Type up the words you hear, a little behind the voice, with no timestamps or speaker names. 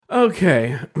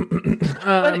Okay.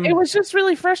 But it was just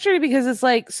really frustrating because it's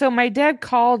like, so my dad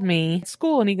called me at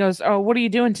school and he goes, "Oh, what are you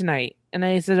doing tonight?" And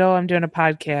I said, "Oh, I'm doing a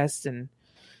podcast and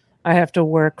I have to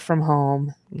work from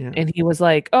home." Yeah. And he was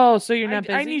like, "Oh, so you're not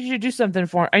busy? I need you to do something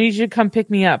for me. I need you to come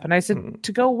pick me up." And I said,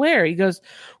 "To go where?" He goes,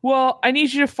 "Well, I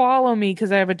need you to follow me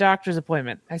because I have a doctor's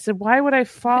appointment." I said, "Why would I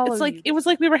follow?" It's like it was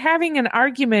like we were having an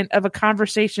argument of a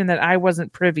conversation that I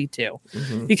wasn't privy to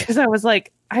because I was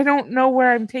like, I don't know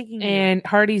where I'm taking you. And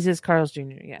Hardee's is Carl's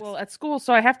Jr. Yes. Well, at school,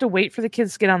 so I have to wait for the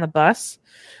kids to get on the bus.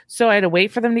 So I had to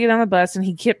wait for them to get on the bus, and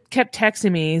he kept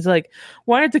texting me. He's like,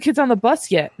 "Why aren't the kids on the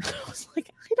bus yet?" I was like,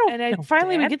 I don't know. And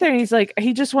finally we get there, and he's like,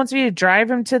 he just wants me to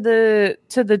drive him to the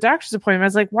doctor's appointment. I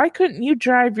was like, "Why couldn't you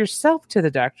drive yourself to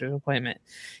the doctor's appointment?"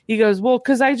 He goes, "Well,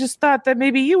 because I just thought that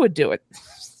maybe you would do it."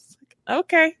 Like,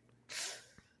 okay.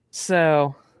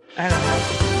 So I don't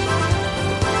know.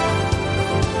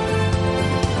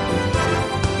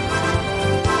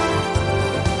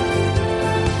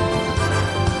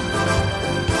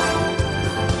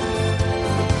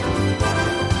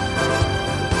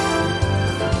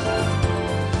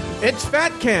 It's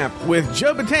Fat Camp with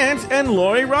Joe Batance and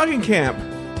Lori Roggenkamp.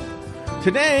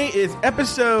 Today is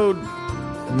episode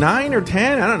 9 or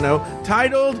 10, I don't know,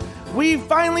 titled We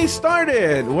Finally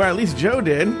Started, or at least Joe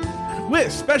did,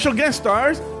 with special guest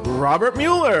stars Robert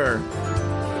Mueller,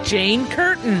 Jane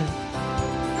Curtin,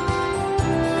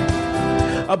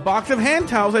 a box of hand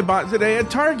towels I bought today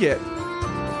at Target,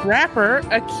 rapper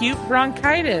Acute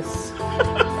Bronchitis,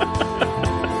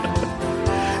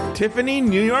 Tiffany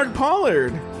New York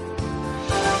Pollard,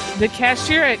 the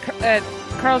cashier at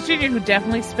Carl's Jr. who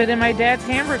definitely spit in my dad's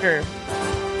hamburger,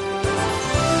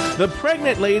 the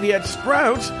pregnant lady at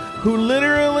Sprouts who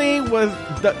literally was,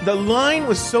 the line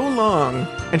was so long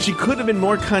and she could have been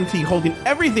more cunty holding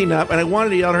everything up, and I wanted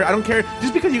to yell at her, I don't care,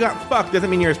 just because you got fucked doesn't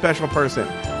mean you're a special person.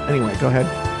 Anyway, go ahead.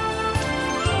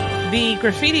 The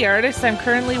graffiti artist I'm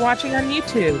currently watching on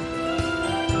YouTube,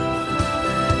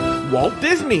 Walt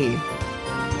Disney,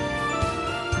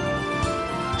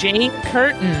 Jane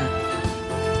Curtin,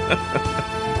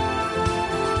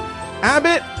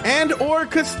 Abbott and or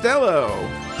Costello,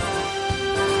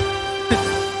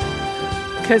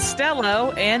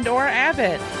 Costello and or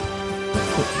Abbott,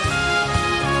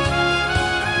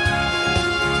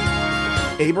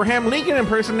 Abraham Lincoln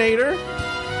impersonator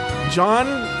John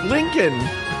Lincoln,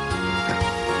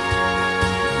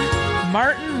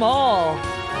 Martin Mull,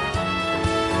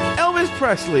 Elvis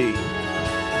Presley,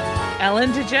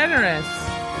 Ellen DeGeneres,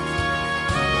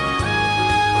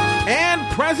 and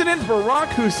President Barack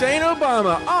Hussein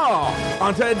Obama, all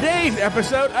on today's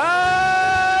episode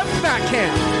of Fat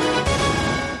Camp.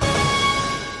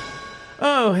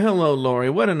 Oh, hello, Lori.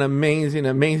 What an amazing,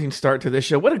 amazing start to this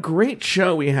show. What a great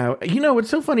show we have. You know, it's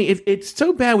so funny. It's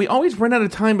so bad. We always run out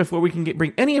of time before we can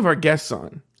bring any of our guests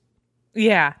on.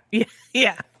 Yeah.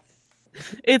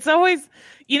 It's always,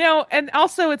 and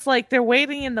also it's like they're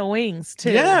waiting in the wings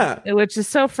too. Yeah. Which is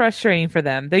so frustrating for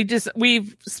them.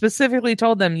 We've specifically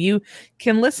told them you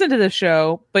can listen to the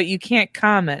show, but you can't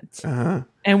comment. Uh-huh.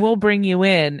 And we'll bring you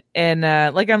in. And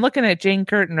like I'm looking at Jane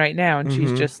Curtin right now, and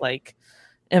she's just like,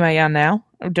 "Am I on now?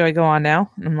 Or do I go on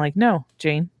now?" And I'm like, "No,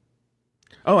 Jane."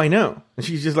 Oh, I know. And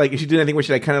she's just like, is she doing anything where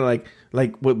she like kind of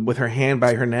like with her hand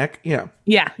by her neck? Yeah.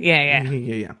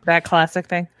 Yeah. That classic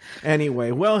thing.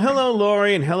 Anyway, well, hello,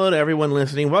 Lori, and hello to everyone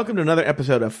listening. Welcome to another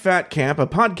episode of Fat Camp, a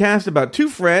podcast about two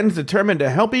friends determined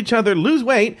to help each other lose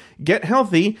weight, get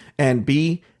healthy, and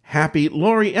be happy.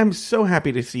 Lori, I'm so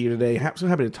happy to see you today. So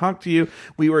happy to talk to you.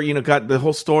 We were, got the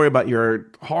whole story about your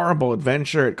horrible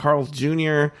adventure at Carl's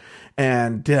Jr.,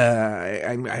 and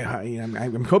I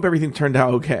hope everything turned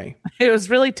out okay. It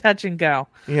was really touch and go.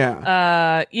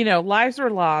 Yeah. Lives were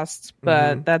lost,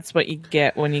 but that's what you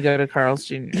get when you go to Carl's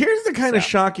Jr. Here's the kind of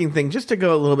shocking thing, just to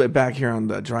go a little bit back here on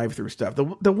the drive-through stuff. The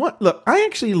one, look, I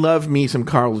actually love me some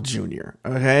Carl's Jr.,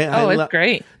 okay? It's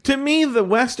great. To me, the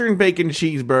Western bacon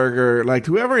cheeseburger, like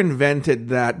whoever invented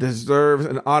that deserves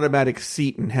an automatic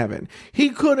seat in heaven. He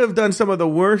could have done some of the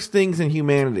worst things in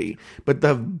humanity, but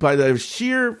by the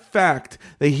sheer fact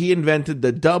that he invented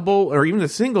the double or even the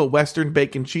single Western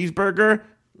bacon cheeseburger,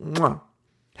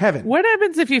 heaven. What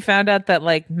happens if you found out that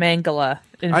like Mangala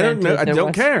invented I don't know. I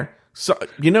don't care. So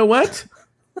you know what?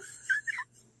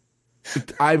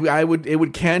 It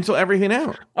would cancel everything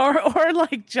out. Or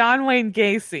like John Wayne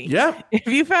Gacy. Yeah. If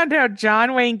you found out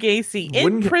John Wayne Gacy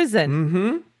in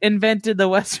prison invented the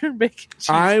Western bacon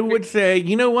cheeseburger, I would say,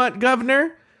 you know what,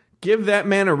 Governor? Give that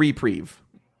man a reprieve.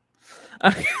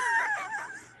 Okay.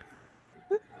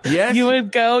 Yes. You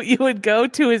would go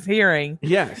to his hearing.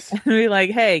 Yes. And be like,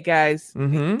 "Hey guys,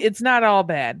 it's not all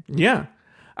bad." Yeah.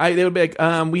 They would be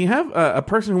like, we have a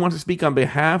person who wants to speak on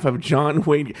behalf of John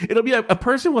Wayne. It'll be a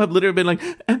person will have literally been like,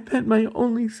 and then my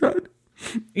only son,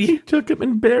 he took him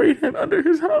and buried him under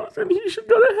his house, and he should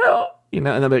go to hell. And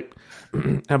I'll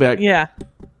be like, yeah.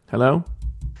 Hello?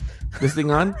 This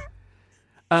thing on?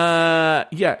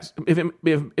 Yes. If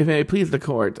it may please the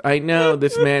court, I know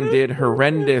this man did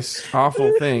horrendous,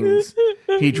 awful things.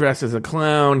 He dressed as a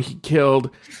clown. He killed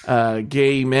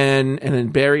gay men and then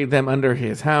buried them under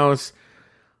his house.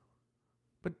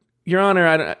 But, Your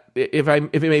Honor, if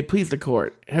it may please the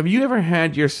court, have you ever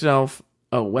had yourself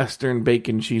a Western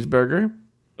bacon cheeseburger?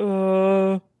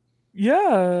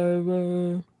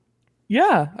 Yeah.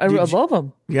 Yeah, I love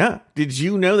them. Yeah. Did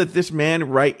you know that this man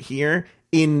right here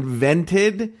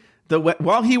invented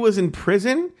while he was in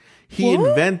prison, he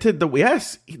invented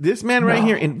this man right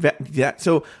here invented that.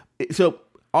 So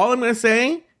all I'm going to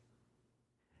say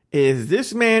is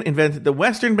this man invented the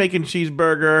Western bacon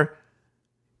cheeseburger.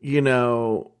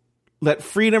 Let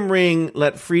freedom ring,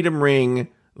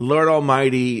 Lord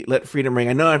Almighty, let freedom ring.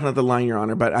 I know that's not the line, Your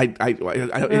Honor, but it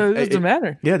doesn't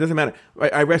matter. Yeah, it doesn't matter.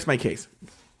 I rest my case.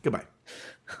 Goodbye.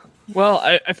 Well,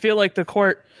 I feel like the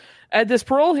court at this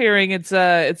parole hearing, it's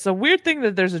a weird thing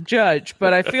that there's a judge,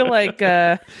 but I feel like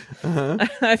I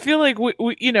feel like we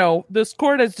this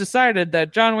court has decided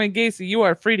that John Wayne Gacy, you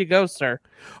are free to go, sir.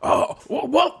 Oh,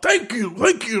 well, thank you.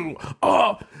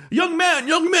 Young man,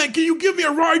 can you give me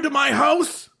a ride to my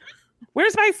house?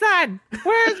 Where's my son?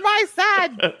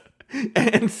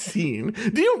 And scene.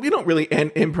 You don't really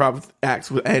end improv acts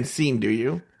with and scene, do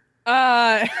you?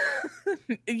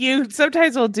 You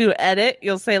sometimes will do edit.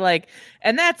 You'll say like,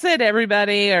 and that's it,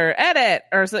 everybody, or edit,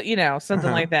 or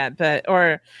something like that. But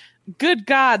or, good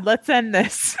God, let's end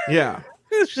this. Yeah,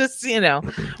 it's just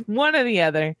one or the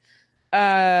other.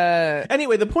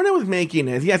 Anyway, the point I was making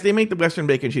is, yes, they make the Western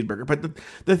bacon cheeseburger, but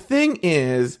the thing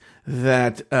is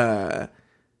that that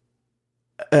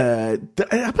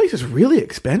place is really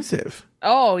expensive.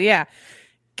 Oh yeah.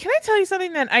 Can I tell you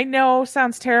something that I know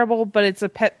sounds terrible, but it's a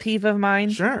pet peeve of mine?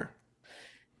 Sure.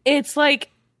 It's like,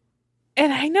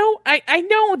 and I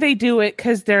know they do it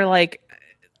because they're like,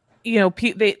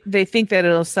 they think that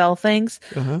it'll sell things,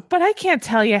 but I can't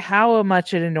tell you how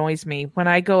much it annoys me when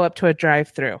I go up to a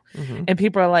drive-thru and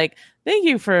people are like, "Thank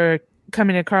you for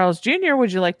coming to Carl's Jr.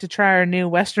 Would you like to try our new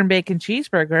Western bacon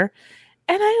cheeseburger?"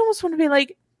 And I almost want to be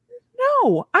like,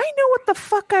 "No, I know what the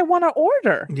fuck I want to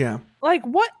order." Yeah. Like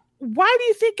what? Why do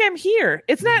you think I'm here?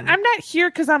 It's not. I'm not here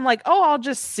because I'm like, oh, I'll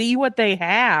just see what they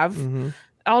have.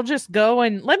 I'll just go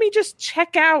and let me just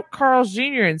check out Carl's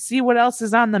Jr. and see what else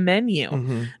is on the menu.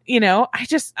 I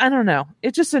don't know.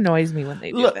 It just annoys me when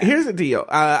they do that. Here's the deal.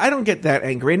 I don't get that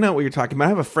angry. I know what you're talking about. I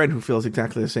have a friend who feels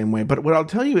exactly the same way. But what I'll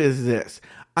tell you is this.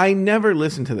 I never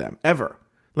listen to them, ever.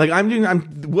 Like I'm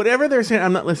whatever they're saying,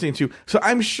 I'm not listening to. So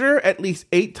I'm sure at least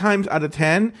 8 times out of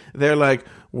 10, they're like,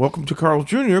 "Welcome to Carl's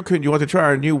Jr. Could you want to try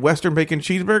our new Western bacon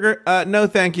cheeseburger?" No,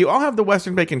 thank you. I'll have the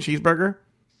Western bacon cheeseburger.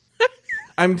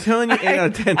 I'm telling you, 8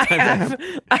 out of 10 times.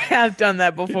 I have done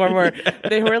that before where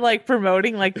they were like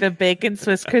promoting like the bacon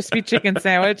Swiss crispy chicken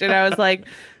sandwich. And I was like,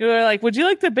 you were like, "Would you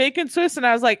like the bacon Swiss?" And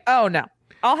I was like, "Oh no,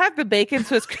 I'll have the bacon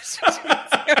Swiss crispy chicken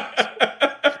sandwich."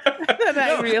 And then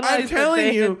I realized that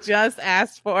they had just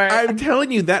asked for it. I'm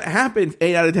telling you, that happens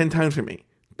 8 out of 10 times for me.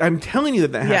 I'm telling you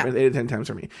that happens 8 out of 10 times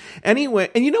for me. Anyway,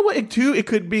 and you know what? It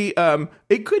could be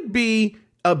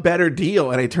a better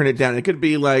deal, and I turn it down. It could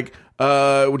be like,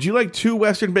 "Would you like 2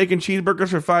 Western bacon cheeseburgers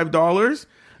for $5?"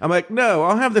 I'm like, "No,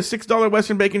 I'll have the $6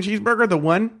 Western bacon cheeseburger, the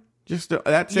one.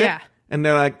 That's it." And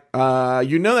they're like,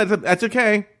 that's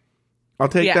okay. I'll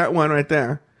take that one right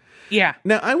there." Yeah.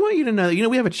 Now, I want you to know that,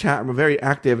 we have a chat room, a very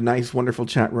active, nice, wonderful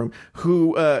chat room,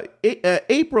 who,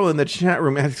 April in the chat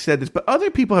room has said this, but other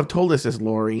people have told us this,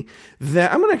 Lori,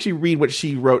 that I'm going to actually read what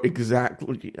she wrote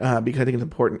exactly, because I think it's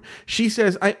important. She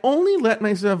says, "I only let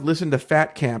myself listen to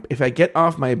Fat Camp if I get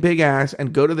off my big ass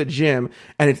and go to the gym,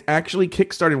 and it's actually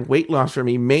kickstarted weight loss for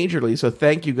me majorly, so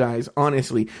thank you guys,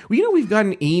 honestly." Well, we've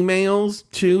gotten emails,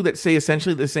 too, that say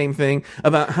essentially the same thing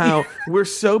about how we're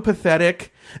so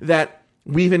pathetic that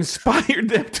we've inspired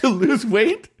them to lose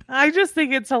weight. I just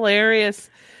think it's hilarious.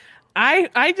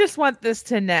 I just want this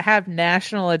to have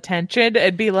national attention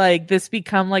and be like, this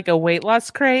become like a weight loss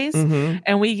craze.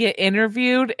 And we get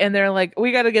interviewed and they're like,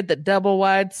 "We got to get the double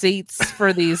wide seats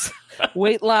for these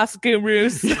weight loss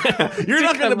gurus." Yeah. You're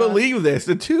not going to believe this.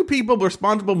 The 2 people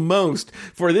responsible most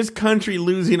for this country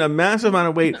losing a massive amount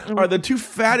of weight are the 2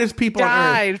 fattest people on Earth.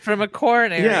 Died from a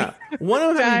coronary. Yeah. One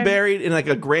of them is buried in like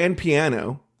a grand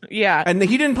piano. Yeah. And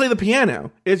he didn't play the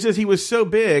piano. It's just he was so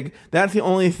big. That's the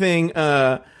only thing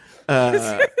that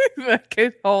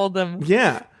could hold him.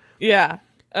 Yeah. Yeah.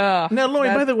 Now, Lori,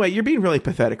 by the way, you're being really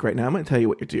pathetic right now. I'm going to tell you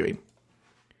what you're doing.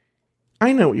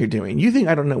 I know what you're doing. You think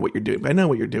I don't know what you're doing, but I know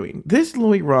what you're doing. This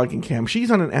Lori Roggenkamp, she's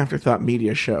on an Afterthought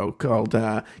Media show called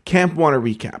Camp Wanna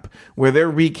Recap, where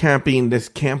they're recapping this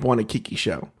Camp Wanakiki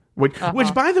show. Which,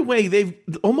 by the way, they've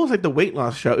almost like the weight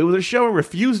loss show. It was a show I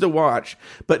refused to watch,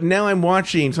 but now I'm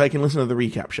watching so I can listen to the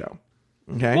recap show.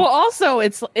 Okay. Well, also,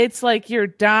 it's like you're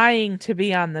dying to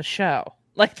be on the show.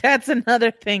 Like, that's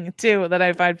another thing, too, that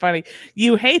I find funny.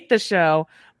 You hate the show,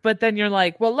 but then you're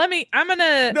like, well, the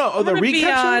recap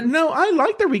show? No, I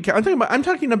like the recap. I'm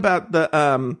talking about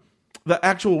the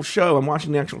actual show. I'm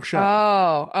watching the actual show.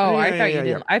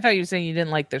 I thought you were saying you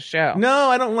didn't like the show. No,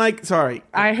 I don't like. Sorry,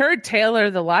 I heard Taylor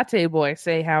the Latte Boy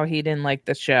say how he didn't like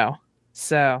the show.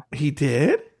 So he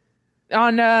did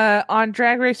on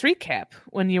Drag Race Recap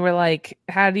when you were like,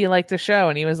 "How do you like the show?"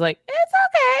 and he was like, "It's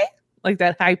okay." Like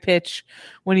that high pitch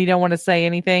when you don't want to say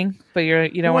anything, but you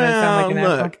don't want to sound like an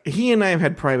asshole. Look, he and I have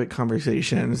had private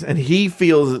conversations, and he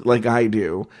feels like I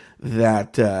do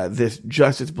that this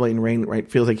Justice Blaine Wainwright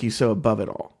feels like he's so above it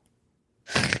all.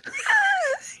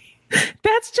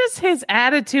 That's just his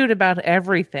attitude about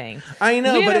everything. I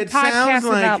know, but it sounds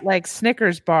like about like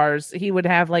Snickers bars. He would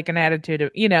have like an attitude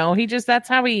of, that's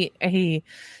how he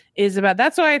is about.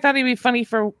 That's why I thought he'd be funny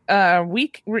for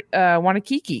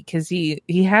Wanakiki, because he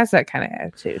has that kind of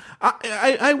attitude.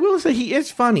 I will say he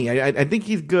is funny. I think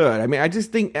he's good. I mean, I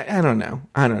just think I don't know.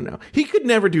 He could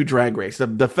never do Drag Race.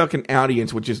 The fucking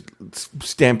audience would just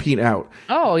stampede out.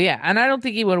 Oh yeah, and I don't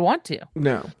think he would want to.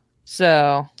 No.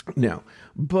 So no.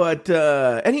 But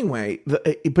anyway,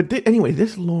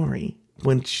 this Lori,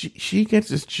 when she gets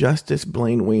this Justice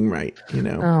Blaine Wainwright,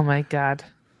 Oh my God.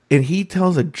 And he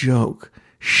tells a joke.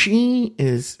 She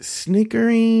is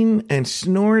snickering and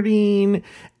snorting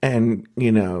and,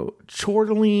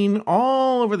 chortling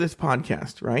all over this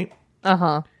podcast, right?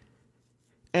 Uh-huh.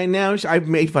 And now I've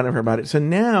made fun of her about it. So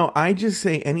now I just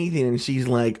say anything and she's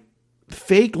like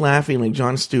fake laughing like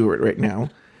Jon Stewart right now.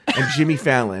 And Jimmy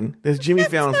Fallon. This Jimmy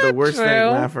Fallon's the worst fake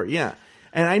laugher. Yeah.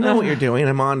 And I know what you're doing.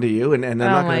 I'm on to you, and I'm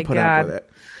not going to put up with it.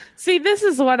 See, this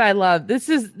is what I love. This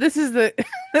is going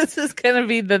to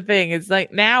be the thing. It's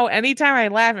like now, anytime I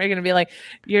laugh, you're going to be like,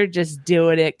 you're just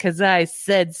doing it because I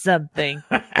said something.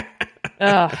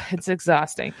 It's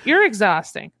exhausting. You're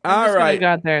exhausting. All right. Go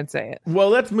out there and say it. Well,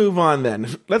 let's move on then.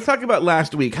 Let's talk about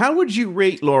last week. How would you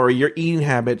rate, Lori, your eating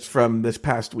habits from this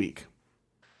past week?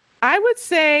 I would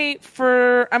say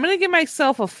I'm going to give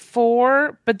myself a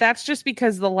 4, but that's just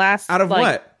because the last... Out of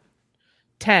what?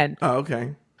 10. Oh,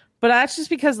 okay. But that's just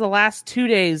because the last 2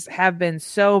 days have been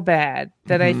so bad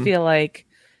that I feel like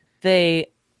they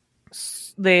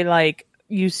like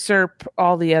usurp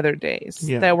all the other days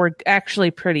that were actually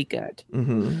pretty good.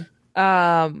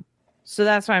 Mm-hmm. So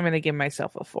that's why I'm going to give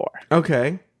myself a 4.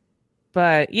 Okay.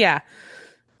 But yeah.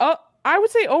 I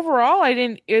would say overall,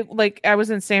 I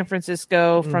was in San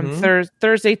Francisco from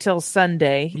Thursday till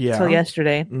Sunday till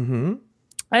yesterday. Mm-hmm.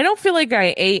 I don't feel like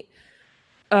I ate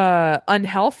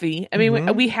unhealthy. I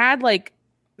mean, we had like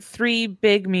 3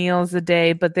 big meals a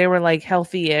day, but they were like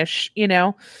healthy-ish,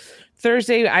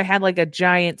 Thursday, I had like a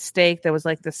giant steak that was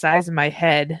like the size of my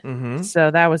head. Mm-hmm. So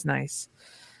that was nice.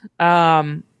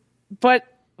 But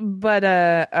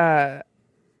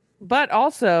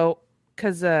also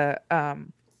because,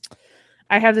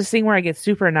 I have this thing where I get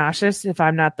super nauseous if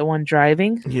I'm not the one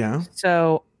driving. Yeah.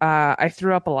 So I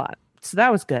threw up a lot. So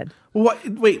that was good. What?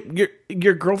 Wait,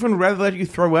 your girlfriend would rather let you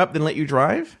throw up than let you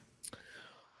drive?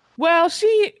 Well,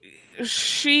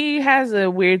 she has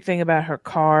a weird thing about her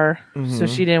car. So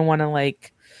she didn't want to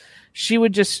she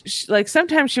would just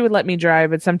sometimes she would let me drive,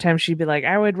 but sometimes she'd be like,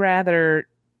 I would rather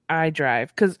I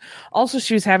drive, because also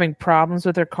she was having problems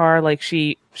with her car. Like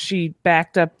she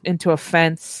backed up into a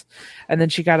fence and then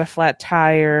she got a flat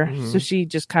tire. So she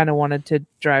just kind of wanted to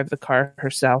drive the car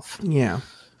herself. Yeah.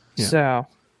 So,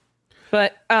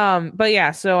 but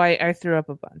yeah, so I threw up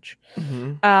a bunch.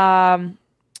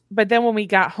 But then when we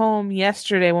got home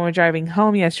yesterday, when we were driving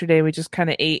home yesterday, we just kind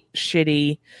of ate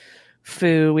shitty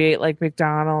food. We ate like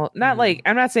McDonald's. Not like,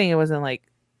 I'm not saying it wasn't like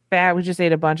bad. We just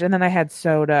ate a bunch, and then I had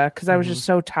soda because I was just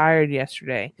so tired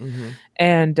yesterday,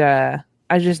 and I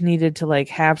just needed to like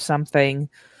have something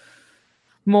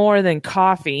more than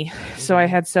coffee. So I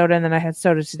had soda, and then I had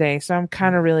soda today. So I'm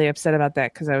kind of really upset about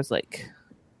that because I was like,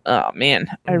 oh man,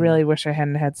 I really wish I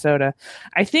hadn't had soda.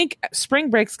 I think spring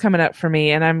break's coming up for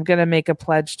me, and I'm gonna make a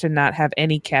pledge to not have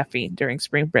any caffeine during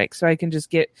spring break, so I can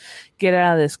just get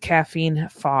out of this caffeine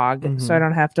fog, so I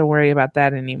don't have to worry about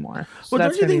that anymore. So well,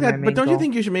 don't you think that? But don't you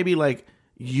think you should maybe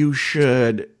you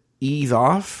should ease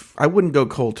off. I wouldn't go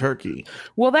cold turkey.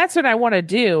 Well, that's what I want to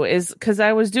do, is because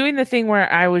I was doing the thing where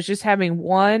I was just having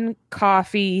one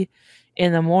coffee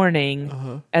in the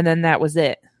morning and then that was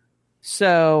it.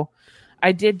 So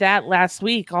I did that all last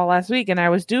week, and I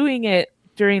was doing it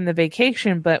during the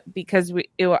vacation, but because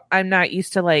I'm not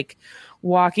used to like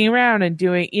walking around and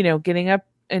doing, getting up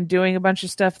and doing a bunch of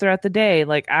stuff throughout the day.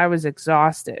 Like I was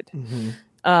exhausted.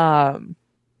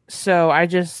 So I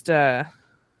just,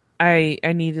 I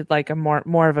needed like a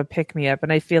more of a pick me up.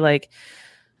 And I feel like,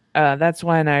 that's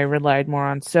when I relied more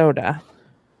on soda.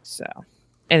 So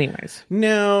anyways.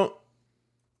 Now,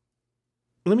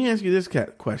 let me ask you this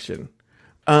question.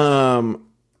 What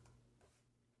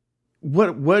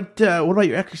about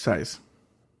your exercise?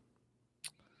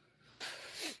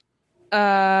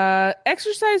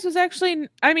 Exercise was actually,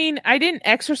 I didn't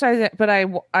exercise it, but I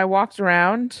walked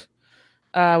around.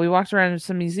 We walked around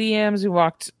some museums. We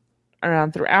walked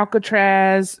around through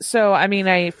Alcatraz. So,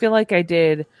 I feel like I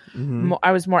did,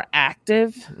 I was more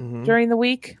active during the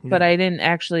week, but I didn't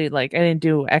actually I didn't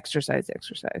do exercise.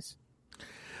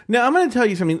 Now, I'm going to tell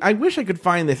you something. I wish I could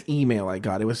find this email I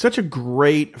got. It was such a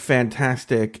great,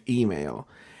 fantastic email.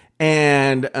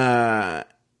 And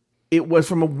it was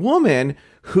from a woman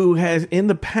who has in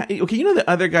the past... Okay, you know the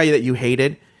other guy that you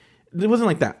hated? It wasn't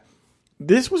like that.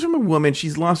 This was from a woman.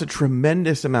 She's lost a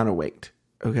tremendous amount of weight.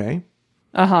 Okay?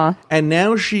 And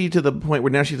now to the point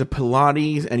where now she's a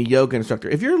Pilates and yoga instructor.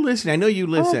 If you're listening, I know you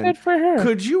listen. Oh, good for her.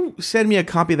 Could you send me a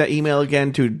copy of that email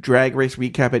again to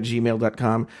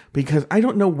dragracerecap@gmail.com? Because I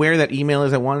don't know where that email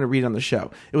is. I wanted to read it on the show.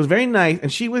 It was very nice.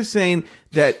 And she was saying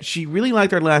that she really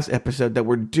liked our last episode, that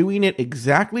we're doing it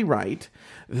exactly right.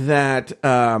 That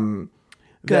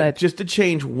just to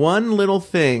change one little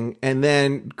thing and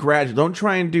then gradually, don't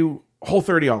try and do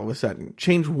Whole30 all of a sudden.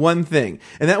 Change one thing.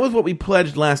 And that was what we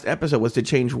pledged last episode, was to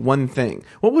change one thing.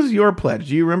 What was your pledge?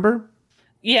 Do you remember?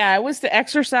 Yeah, it was to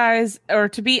exercise or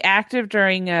to be active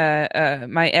during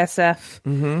my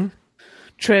SF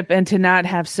trip and to not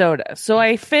have soda. So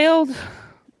I failed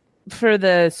for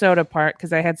the soda part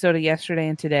because I had soda yesterday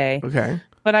and today. Okay.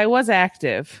 But I was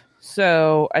active.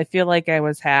 So I feel like I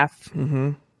was half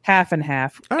and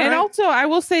half. All and right. Also, I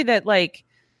will say that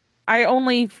I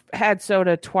only had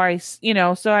soda twice,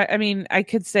 so I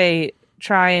could say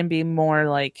try and be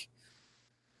more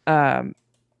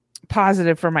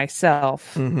positive for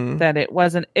myself that it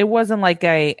wasn't like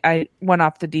I went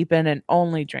off the deep end and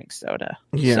only drank soda.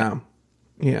 Yeah.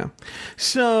 Yeah.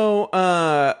 So,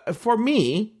 for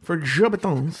me, for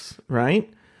Jobetons,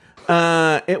 right?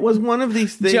 It was one of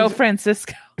these things. Joe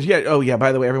Francisco. Yeah. Oh, yeah.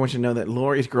 By the way, everyone should know that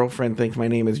Lori's girlfriend thinks my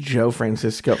name is Joe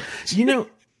Francisco. Go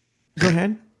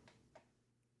ahead.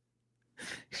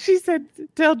 She said,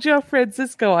 "Tell Joe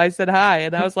Francisco I said hi."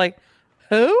 And I was like,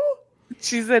 "Who?"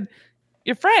 She said,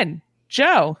 "Your friend,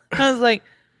 Joe." I was like,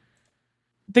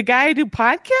 "The guy I do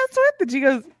podcasts with?" And she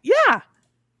goes, "Yeah,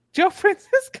 Joe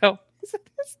Francisco." I said,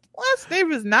 "His last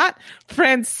name is not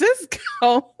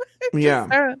Francisco." Yeah.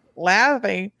 Started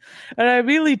laughing. And I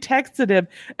immediately texted him.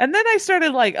 And then I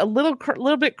started a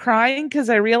little bit crying because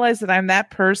I realized that I'm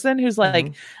that person who's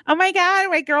like, "Oh my God,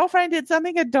 my girlfriend did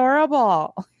something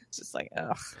adorable." It's just like,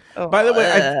 ugh. Oh, by the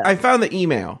way, I found the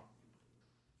email.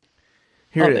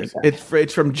 Here it is.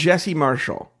 It's from Jesse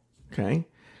Marshall. Okay.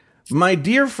 My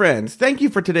dear friends, thank you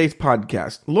for today's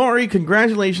podcast. Lori,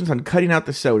 congratulations on cutting out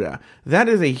the soda. That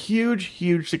is a huge,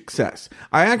 huge success.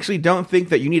 I actually don't think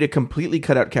that you need to completely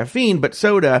cut out caffeine, but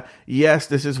soda, yes,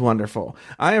 this is wonderful.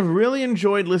 I have really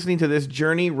enjoyed listening to this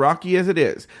journey, rocky as it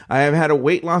is. I have had a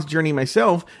weight loss journey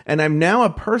myself, and I'm now a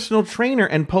personal trainer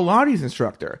and Pilates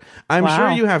instructor. I'm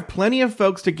sure you have plenty of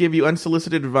folks to give you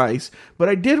unsolicited advice, but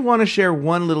I did want to share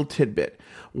one little tidbit.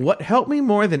 What helped me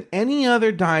more than any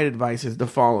other diet advice is the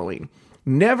following.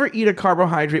 Never eat a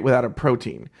carbohydrate without a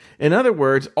protein. In other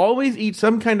words, always eat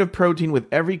some kind of protein with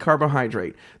every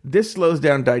carbohydrate. This slows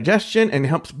down digestion and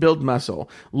helps build muscle.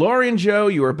 Lori and Joe,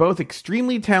 you are both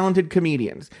extremely talented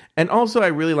comedians. And also, I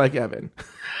really like Evan.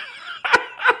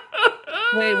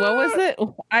 Wait, what was it?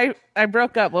 I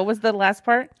broke up. What was the last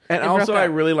part? And also, I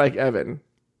really like Evan.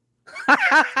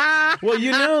 Well,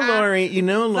 Lori,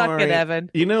 Suck it, Evan.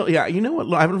 What? I don't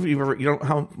know if you know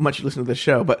how much you listen to the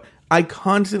show, but I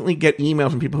constantly get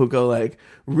emails from people who go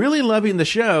really loving the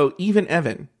show, even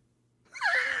Evan.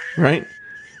 Right?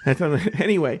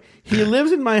 Anyway, he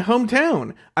lives in my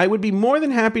hometown. I would be more than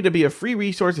happy to be a free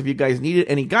resource if you guys needed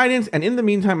any guidance. And in the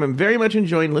meantime, I'm very much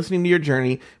enjoying listening to your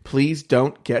journey. Please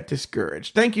don't get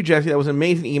discouraged. Thank you, Jesse. That was an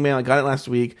amazing email. I got it last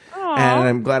week. Aww. And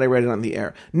I'm glad I read it on the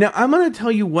air. Now, I'm going to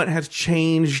tell you what has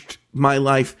changed my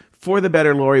life for the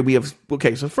better, Lori.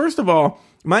 So first of all,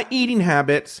 my eating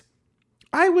habits,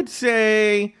 I would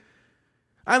say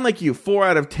I'm like you, 4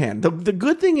 out of 10. The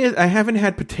good thing is I haven't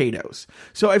had potatoes.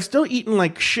 So I've still eaten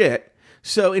like shit.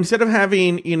 So instead of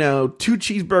having, 2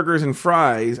 cheeseburgers and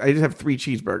fries, I just have 3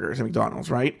 cheeseburgers at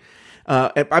McDonald's, right?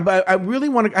 I really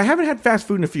want to, I haven't had fast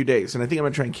food in a few days, and I think I'm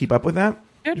going to try and keep up with that.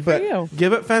 Good for you.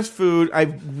 Give up fast food.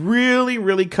 I've really,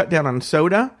 really cut down on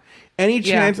soda. Any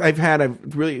chance I've had,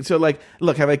 I've really, so like,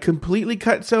 look, have I completely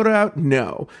cut soda out?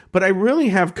 No. But I really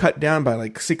have cut down by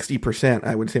like 60%,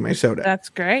 I would say, my soda. That's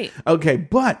great. Okay,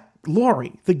 but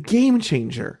Lori, the game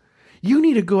changer, you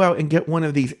need to go out and get one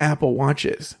of these Apple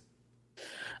Watches.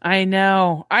 I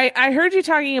know. I heard you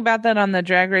talking about that on the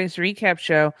Drag Race recap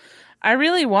show. I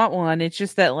really want one. It's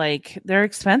just that like they're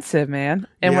expensive, man.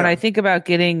 And when I think about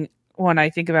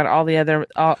all the other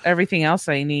everything else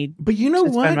I need, but you know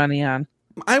to what? Spend money on.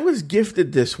 I was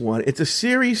gifted this one. It's a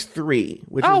Series 3.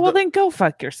 Then go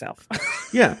fuck yourself.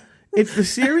 Yeah. It's the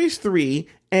Series 3,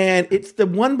 and it's the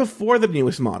one before the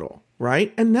newest model,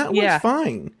 right? And that one's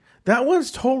fine. That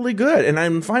one's totally good, and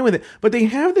I'm fine with it. But they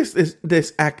have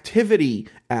this activity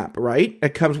app, right?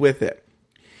 That comes with it.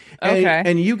 And,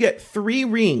 and you get 3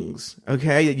 rings,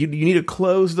 okay? You need to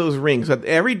close those rings. So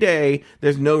every day,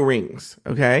 there's no rings,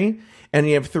 okay? And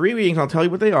you have 3 rings. I'll tell you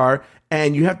what they are.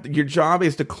 And your job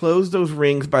is to close those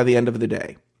rings by the end of the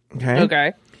day, okay?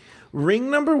 Okay. Ring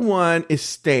number 1 is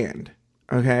stand,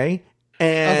 okay?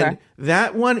 And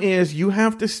that one is you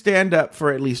have to stand up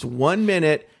for at least 1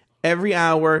 minute every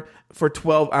hour for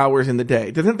 12 hours in the day.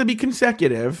 It doesn't have to be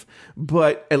consecutive,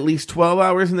 but at least 12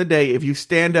 hours in the day. If you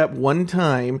stand up 1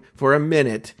 time for a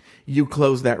minute, you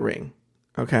close that ring.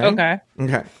 Okay?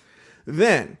 Okay.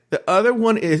 Then the other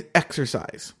one is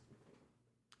exercise.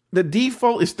 The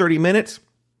default is 30 minutes.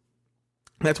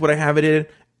 That's what I have it in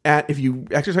at. If you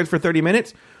exercise for 30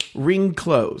 minutes, ring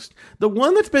closed. The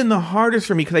one that's been the hardest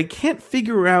for me, because I can't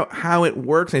figure out how it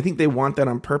works, I think they want that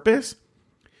on purpose,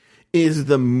 is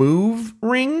the move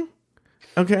ring.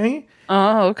 Okay?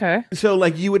 Oh, okay. So,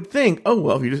 like, you would think, oh,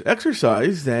 well, if you just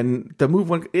exercise, then the move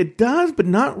one, it does, but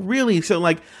not really. So,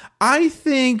 like, I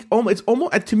think, it's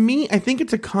almost, to me, I think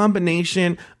it's a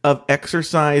combination of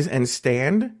exercise and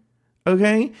stand.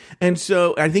 Okay? And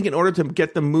so, I think in order to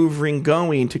get the move ring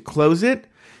going to close it,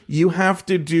 you have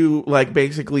to do, like,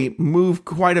 basically move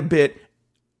quite a bit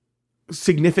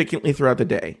significantly throughout the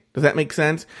day. Does that make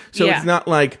sense? So, it's not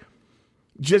like,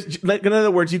 just like, in other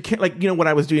words, you can't, like, what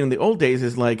I was doing in the old days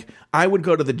is like I would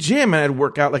go to the gym and I'd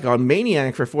work out like on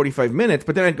Maniac for 45 minutes,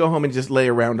 but then I'd go home and just lay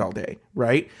around all day,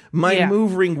 right? My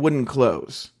move ring wouldn't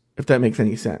close, if that makes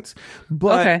any sense.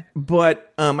 But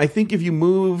I think if you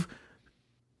move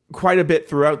quite a bit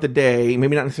throughout the day,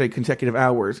 maybe not necessarily consecutive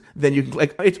hours, then you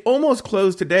like it's almost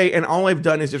closed today, and all I've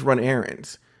done is just run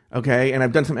errands, okay? And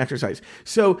I've done some exercise.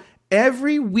 So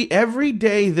every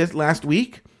day this last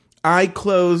week, I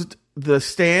closed the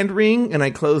stand ring and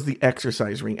I closed the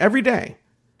exercise ring every day.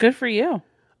 Good for you.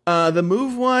 The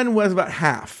move one was about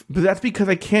half, but that's because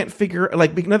I can't figure,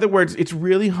 like, in other words, it's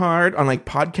really hard on like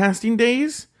podcasting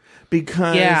days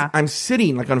because I'm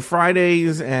sitting like on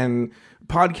Fridays and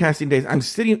podcasting days. I'm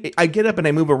sitting, I get up and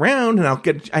I move around and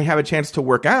I have a chance to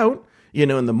work out,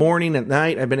 in the morning, at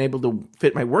night. I've been able to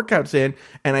fit my workouts in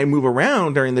and I move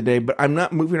around during the day, but I'm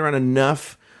not moving around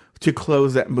enough to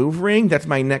close that move ring. That's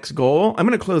my next goal. I'm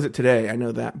going to close it today. I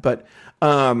know that. But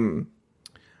so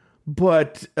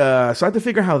I have to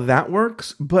figure how that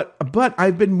works. But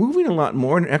I've been moving a lot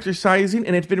more and exercising,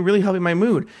 and it's been really helping my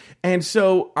mood. And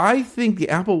so I think the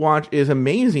Apple Watch is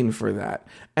amazing for that.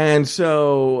 And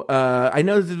so I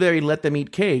know this is very let them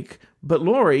eat cake, but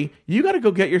Lori, you got to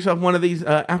go get yourself one of these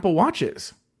Apple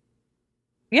Watches.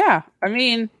 Yeah. I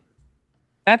mean,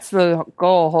 that's the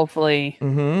goal, hopefully.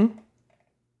 Mm-hmm.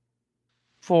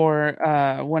 For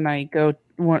when I go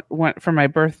for my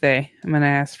birthday, I'm going to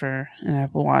ask for an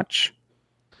Apple Watch.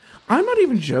 I'm not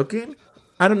even joking.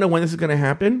 I don't know when this is going to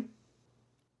happen.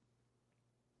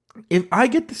 If I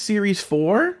get the Series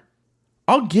 4,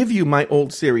 I'll give you my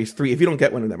old Series 3 if you don't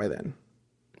get one of them by then.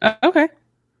 Okay.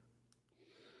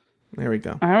 There we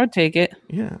go. I would take it.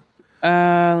 Yeah.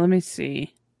 Let me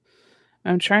see.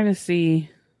 I'm trying to see.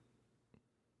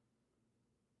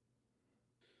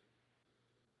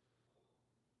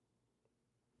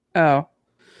 Oh,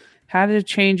 how to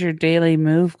change your daily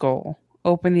move goal.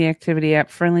 Open the activity app,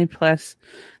 friendly plus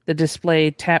the display,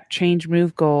 tap change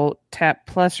move goal, tap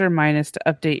plus or minus to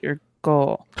update your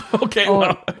goal. Okay.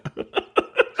 Well.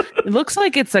 It looks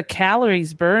like it's a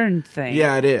calories burned thing.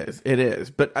 Yeah, it is. It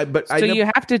is. But you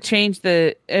have to change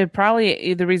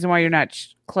probably the reason why you're not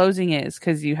closing it is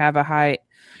because you have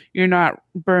you're not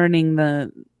burning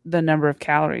the number of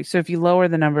calories. So if you lower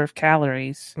the number of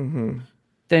calories,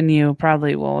 then you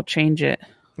probably will change it.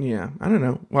 Yeah, I don't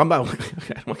know. Well, I'm not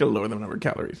going to lower the number of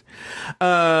calories.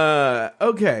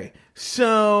 Okay,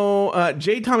 so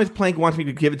J. Thomas Plank wants me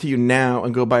to give it to you now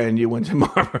and go buy a new one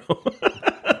tomorrow.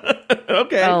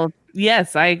 Okay. Oh,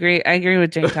 yes, I agree. I agree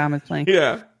with J. Thomas Plank.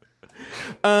 Yeah.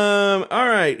 All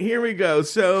right, here we go.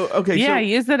 So, okay. Yeah,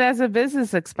 use it as a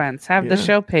business expense. Have the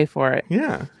show pay for it.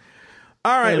 Yeah.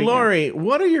 All right, Lori,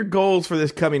 what are your goals for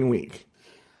this coming week?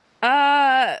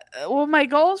 Well, my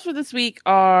goals for this week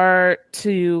are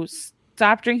to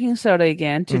stop drinking soda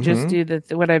again, to just do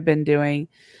what I've been doing.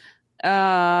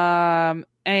 And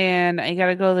I got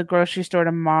to go to the grocery store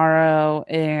tomorrow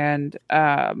and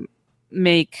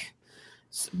make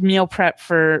meal prep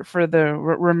for the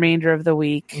remainder of the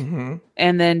week.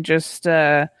 And then just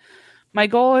my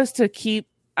goal is to keep.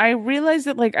 I realize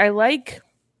that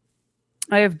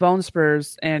I have bone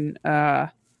spurs and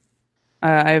I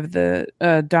have the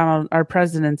our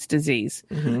president's disease.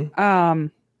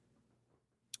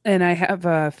 And I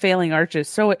have failing arches,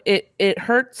 so it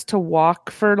hurts to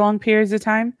walk for long periods of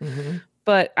time.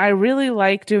 But I really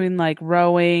like doing like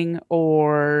rowing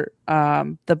or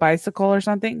the bicycle or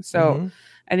something. So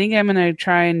I think I'm gonna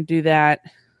try and do that.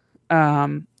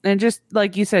 And just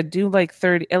like you said, do like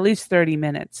at least 30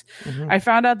 minutes. I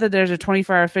found out that there's a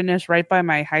 24-hour fitness right by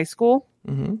my high school.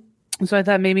 So I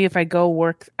thought maybe if I go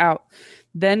work out,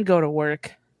 then go to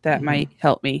work, that might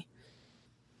help me.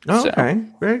 Okay,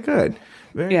 very good.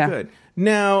 Very good.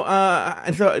 Now,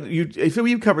 so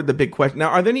you've covered the big question. Now,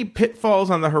 are there any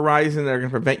pitfalls on the horizon that are going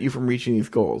to prevent you from reaching these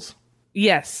goals?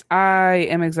 Yes, I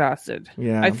am exhausted.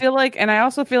 Yeah. I feel like, and I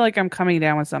also feel like I'm coming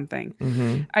down with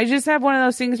something. I just have one of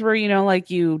those things where, like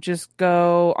you just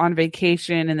go on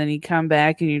vacation and then you come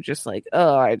back and you're just like,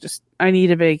 oh, I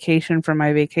need a vacation from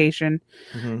my vacation.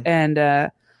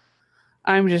 And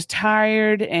I'm just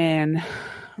tired and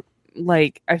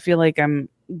like, I feel like I'm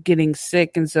getting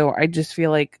sick. And so I just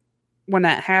feel like when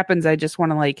that happens, I just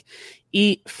want to like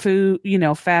eat food,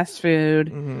 fast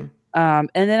food. And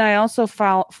then I also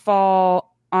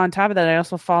fall on top of that. I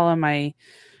also fall in my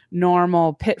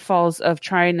normal pitfalls of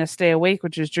trying to stay awake,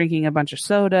 which is drinking a bunch of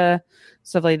soda,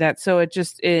 stuff like that. So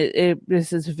this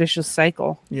is a vicious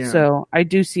cycle. Yeah. So I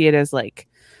do see it as like,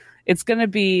 it's going to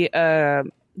be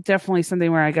definitely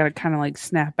something where I got to kind of like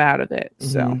snap out of it.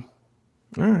 So.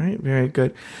 All right. Very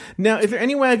good. Now, is there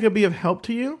any way I could be of help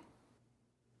to you?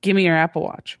 Give me your Apple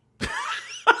Watch.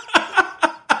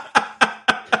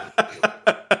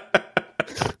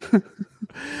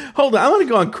 Hold on. I want to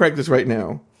go on Craigslist right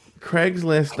now.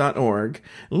 Craigslist.org.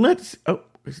 Oh,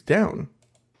 it's down.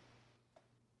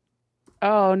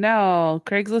 Oh, no.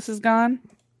 Craigslist is gone?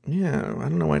 Yeah. I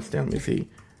don't know why it's down. Let me see.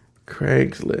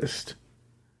 Craigslist.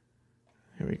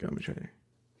 Here we go. Let me try.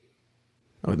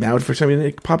 Oh, now for some reason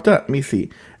it popped up. Let me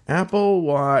see. Apple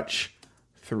Watch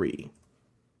 3.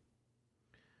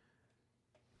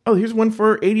 Oh, here's one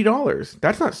for $80.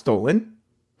 That's not stolen.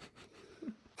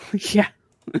 Yeah.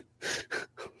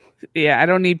 Yeah, I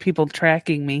don't need people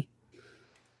tracking me.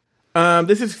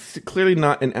 This is clearly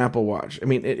not an Apple Watch. I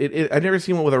mean, I've never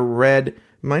seen one with a red.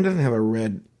 Mine doesn't have a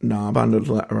red knob on the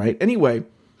left, right? Anyway.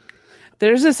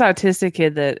 There's this autistic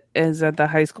kid that is at the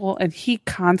high school, and he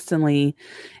constantly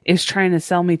is trying to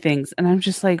sell me things. And I'm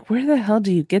just like, where the hell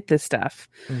do you get this stuff?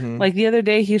 Like the other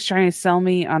day, he was trying to sell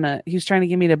me he was trying to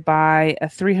get me to buy a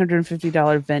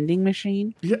 $350 vending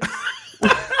machine. Yeah.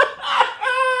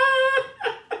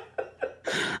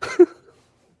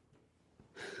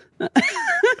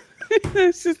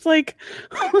 It's just like,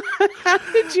 how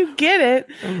did you get it?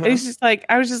 And he's just like,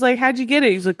 I was just like, how'd you get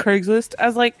it? He's like, Craigslist. I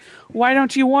was like, why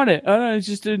don't you want it? Oh,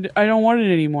 I don't want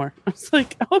it anymore. I was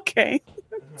like, okay,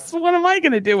 so what am I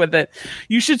going to do with it?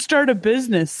 You should start a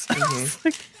business. I was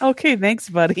like, okay, thanks,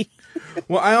 buddy.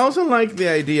 Well, I also like the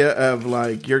idea of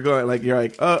like, you're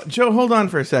like, Joe, hold on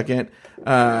for a second.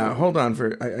 Hold on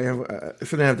I have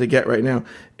something I have to get right now.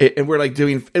 And we're like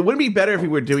it wouldn't be better if we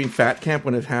were doing Fat Camp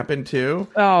when it happened too.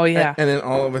 Oh yeah. And then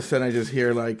all of a sudden I just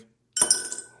hear like,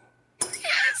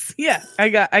 yes, yeah. I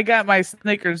got my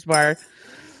Snickers bar.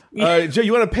 Joe,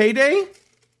 you want a payday?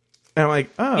 And I'm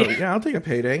like, oh yeah, I'll take a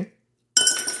payday.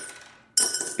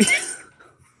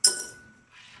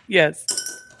 Yes.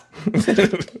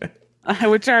 I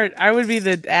would be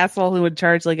the asshole who would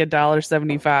charge like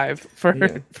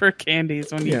 $1.75 for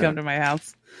candies when you come to my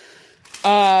house.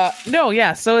 No,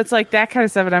 yeah. So it's like that kind of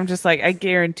stuff, and I'm just like, I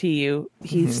guarantee you,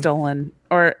 he's stolen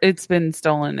or it's been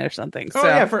stolen or something. Oh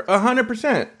yeah, for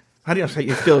 100%. How do you say?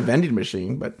 It's still a vending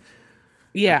machine, but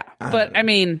yeah, but I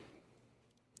mean,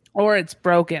 or it's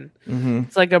broken.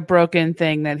 It's like a broken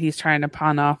thing that he's trying to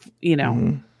pawn off,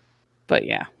 But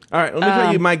yeah. All right, let me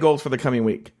tell you my goals for the coming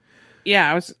week.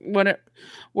 Yeah, what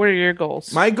are your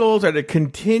goals? My goals are to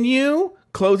continue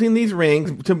closing these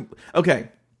rings. Okay.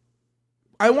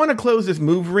 I want to close this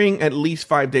move ring at least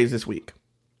 5 days this week.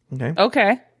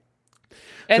 Okay.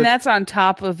 And so, that's on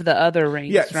top of the other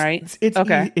rings, right? It's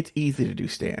okay. It's easy to do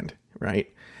stand,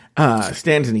 right?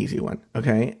 Stand's an easy one,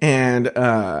 okay? And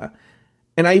I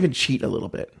even cheat a little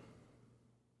bit.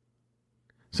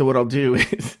 So what I'll do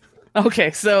is...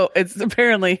 Okay, so it's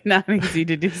apparently not easy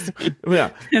to do stand.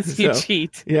 Yeah. You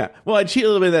cheat. Yeah. Well, I cheat a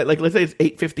little bit of that. Like, let's say it's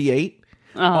 8:58.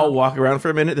 I'll walk around for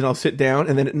a minute, then I'll sit down,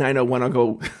 and then at 9:01 I'll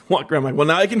go walk around. I'm like, well,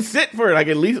 now I can sit for like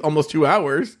at least almost 2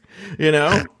 hours, you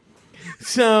know?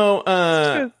 So,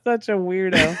 you're such a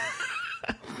weirdo.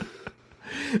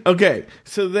 Okay,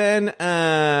 so then,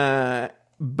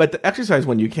 but the exercise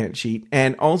one you can't cheat,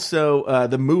 and also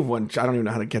the move one. I don't even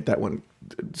know how to get that one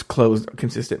closed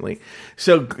consistently.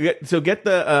 So get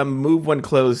the move one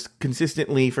closed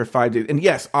consistently for 5 days. And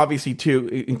yes, obviously too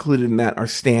included in that are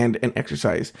stand and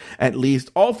exercise. At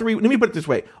least all three. Let me put it this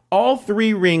way: all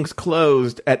 3 rings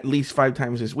closed at least 5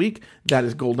 times this week. That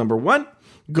is goal number 1.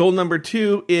 Goal number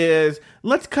 2 is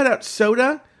let's cut out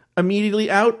soda. Immediately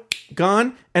out,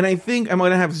 gone. And I think I'm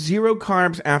going to have 0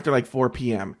 carbs after like 4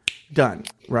 p.m. Done,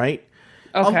 right?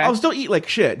 Okay. I'll still eat like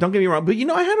shit, don't get me wrong. But you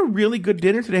know, I had a really good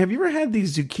dinner today. Have you ever had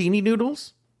these zucchini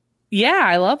noodles? Yeah,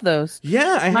 I love those.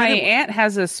 Yeah. My aunt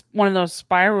has one of those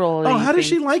spiral. Oh, how does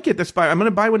she like it? The spiral. I'm going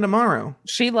to buy one tomorrow.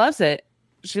 She loves it.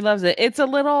 It's a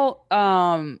little,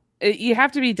 you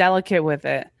have to be delicate with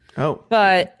it. Oh,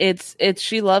 but it's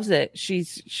she loves it. She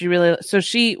really, so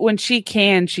when she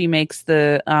can, she makes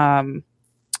the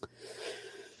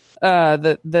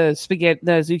spaghetti,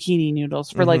 the zucchini noodles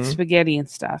for like spaghetti and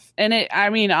stuff. And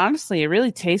honestly, it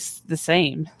really tastes the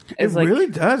same. It really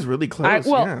does, really close.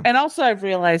 And also I've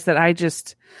realized that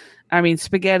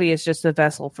spaghetti is just a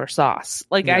vessel for sauce.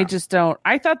 Like, yeah.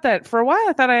 I thought that for a while,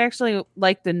 I thought I actually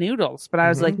liked the noodles, but I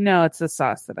was like, no, it's the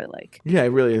sauce that I like. Yeah, it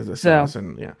really is the sauce.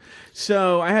 And yeah.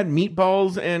 So I had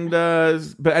meatballs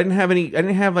but I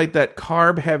didn't have like that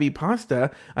carb heavy pasta.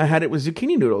 I had it with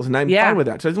zucchini noodles and I'm fine with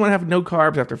that. So I just want to have no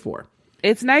carbs after 4.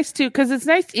 It's nice too, because it's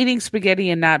nice eating spaghetti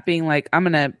and not being like, I'm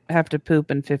going to have to poop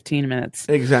in 15 minutes.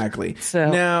 Exactly. So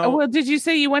now, did you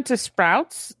say you went to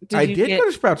Sprouts? I did go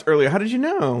to Sprouts earlier. How did you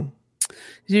know?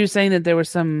 You were saying that there was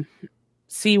some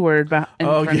C word. There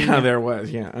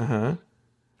was. Yeah. Uh-huh.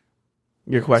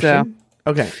 Your question?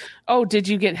 So, okay. Oh, did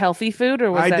you get healthy food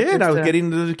or was I did. I was getting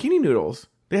the zucchini noodles.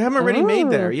 They have them already made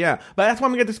there. Yeah. But that's why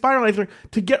I'm going to get the spiralizer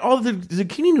to get all the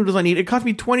zucchini noodles I need. It cost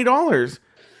me $20.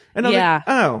 And I was like,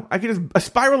 I could just a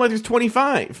spiralizer is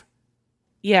 $25.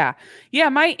 Yeah. Yeah,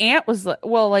 my aunt was I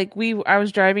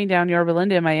was driving down Yorba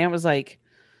Linda and my aunt was like,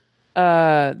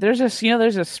 there's a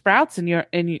Sprouts in your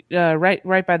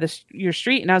right by your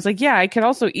street, and I was like, yeah, I could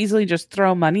also easily just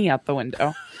throw money out the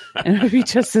window, and it would be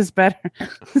just as better.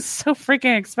 It's so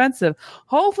freaking expensive.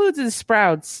 Whole Foods and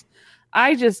Sprouts.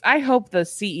 I hope the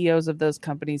CEOs of those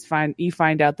companies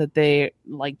find out that they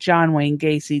like John Wayne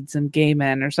Gacy'd some gay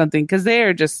men or something, because they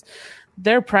are just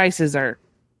their prices are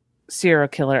serial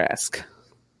killer-esque.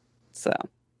 So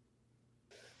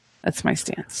that's my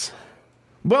stance.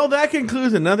 Well, that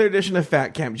concludes another edition of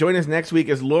Fat Camp. Join us next week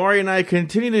as Lori and I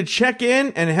continue to check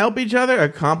in and help each other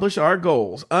accomplish our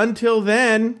goals. Until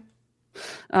then...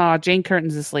 Oh, Jane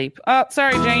Curtin's asleep. Oh,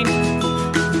 sorry, Jane.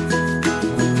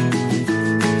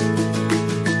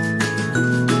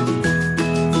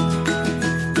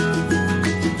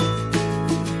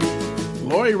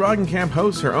 Lori Roggenkamp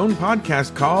hosts her own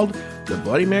podcast called The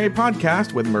Bloody Mary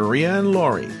Podcast with Maria and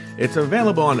Lori. It's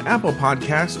available on Apple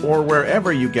Podcasts or wherever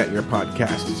you get your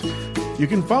podcasts. You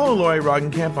can follow Lori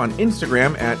Roggenkamp on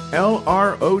Instagram at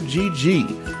LROGG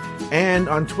and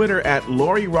on Twitter at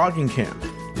Lori Roggenkamp.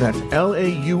 That's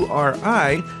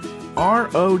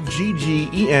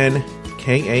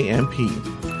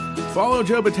LAURIROGGENKAMP. Follow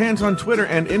Joe Betance on Twitter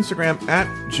and Instagram at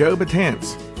Joe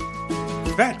Betance.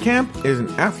 Fat Camp is an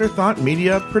Afterthought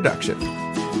Media production.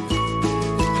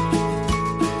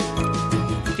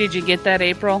 Did you get that,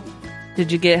 April?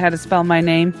 Did you get how to spell my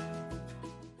name?